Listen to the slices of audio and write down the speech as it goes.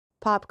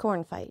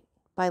Popcorn Fight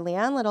by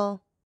Leanne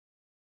Little.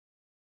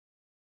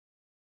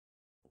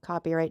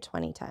 Copyright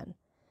 2010.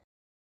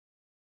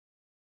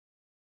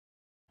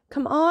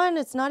 Come on,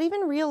 it's not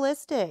even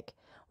realistic.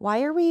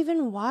 Why are we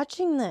even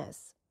watching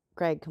this?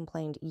 Greg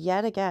complained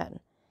yet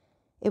again.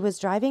 It was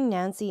driving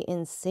Nancy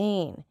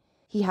insane.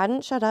 He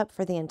hadn't shut up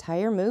for the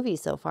entire movie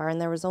so far, and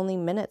there was only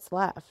minutes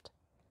left.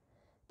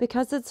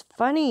 Because it's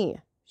funny,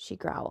 she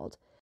growled.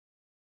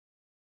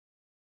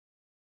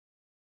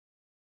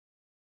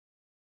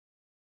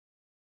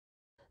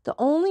 The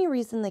only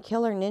reason the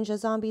killer ninja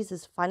zombies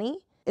is funny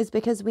is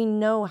because we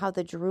know how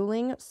the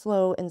drooling,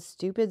 slow, and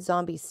stupid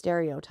zombie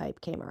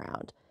stereotype came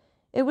around.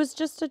 It was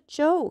just a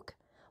joke.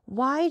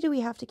 Why do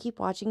we have to keep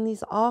watching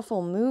these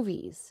awful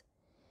movies?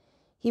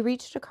 He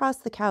reached across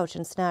the couch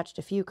and snatched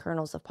a few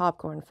kernels of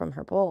popcorn from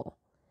her bowl.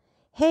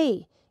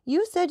 Hey,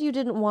 you said you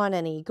didn't want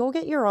any. Go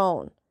get your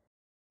own.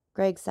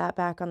 Greg sat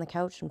back on the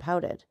couch and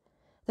pouted.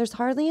 There's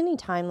hardly any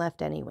time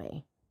left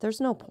anyway.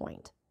 There's no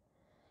point.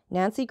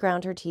 Nancy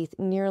ground her teeth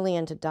nearly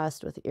into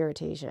dust with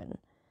irritation.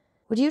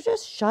 Would you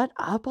just shut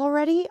up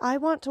already? I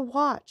want to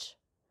watch.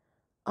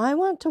 I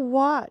want to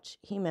watch,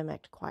 he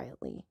mimicked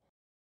quietly.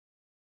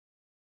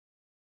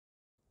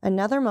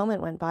 Another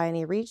moment went by and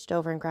he reached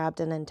over and grabbed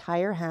an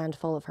entire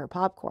handful of her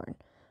popcorn,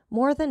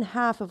 more than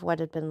half of what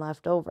had been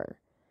left over.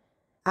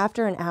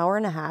 After an hour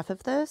and a half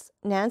of this,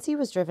 Nancy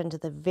was driven to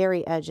the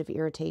very edge of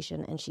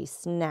irritation and she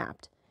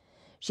snapped.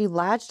 She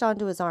latched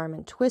onto his arm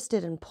and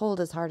twisted and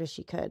pulled as hard as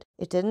she could.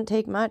 It didn't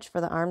take much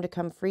for the arm to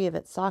come free of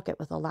its socket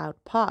with a loud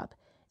pop,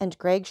 and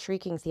Greg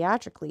shrieking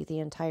theatrically the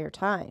entire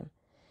time.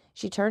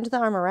 She turned the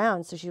arm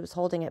around so she was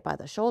holding it by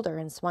the shoulder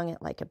and swung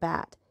it like a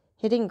bat,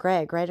 hitting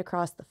Greg right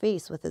across the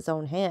face with his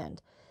own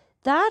hand.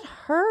 That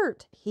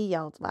hurt, he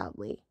yelled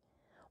loudly.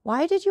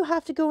 Why did you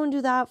have to go and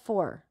do that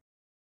for?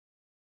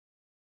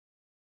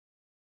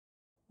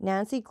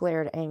 Nancy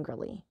glared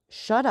angrily.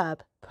 Shut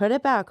up, put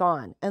it back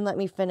on, and let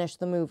me finish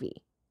the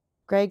movie.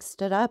 Greg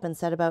stood up and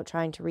set about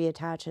trying to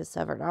reattach his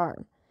severed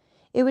arm.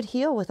 It would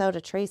heal without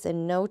a trace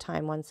in no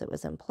time once it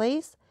was in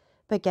place,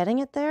 but getting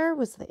it there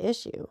was the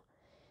issue.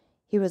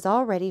 He was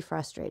already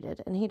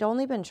frustrated, and he'd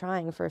only been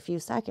trying for a few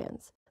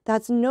seconds.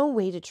 That's no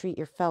way to treat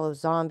your fellow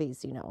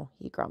zombies, you know,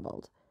 he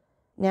grumbled.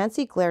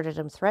 Nancy glared at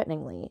him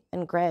threateningly,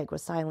 and Greg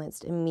was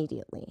silenced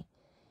immediately.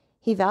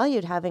 He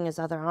valued having his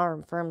other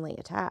arm firmly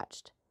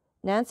attached.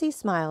 Nancy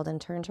smiled and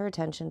turned her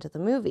attention to the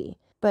movie,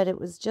 but it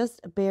was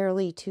just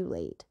barely too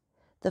late.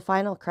 The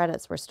final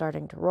credits were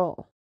starting to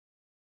roll.